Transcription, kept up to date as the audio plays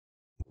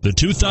The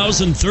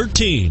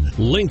 2013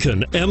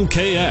 Lincoln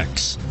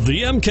MKX.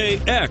 The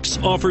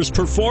MKX offers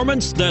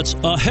performance that's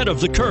ahead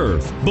of the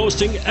curve,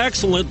 boasting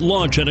excellent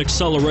launch and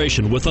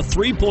acceleration with a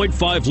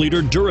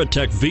 3.5-liter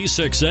Duratec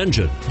V6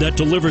 engine that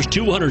delivers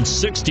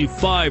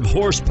 265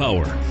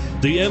 horsepower.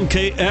 The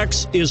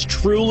MKX is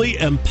truly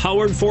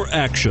empowered for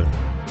action,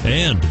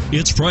 and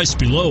it's priced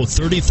below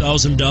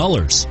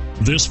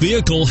 $30,000. This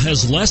vehicle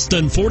has less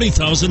than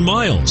 40,000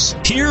 miles.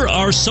 Here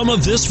are some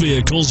of this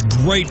vehicle's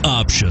great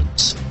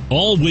options: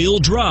 all-wheel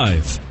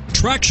drive,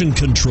 traction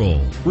control,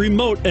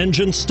 remote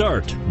engine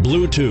start,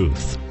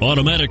 Bluetooth,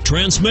 automatic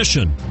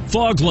transmission,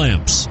 fog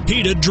lamps,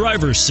 heated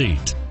driver's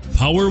seat,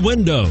 power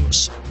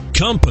windows,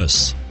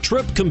 compass,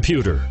 trip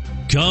computer.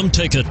 Come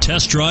take a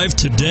test drive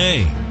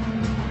today.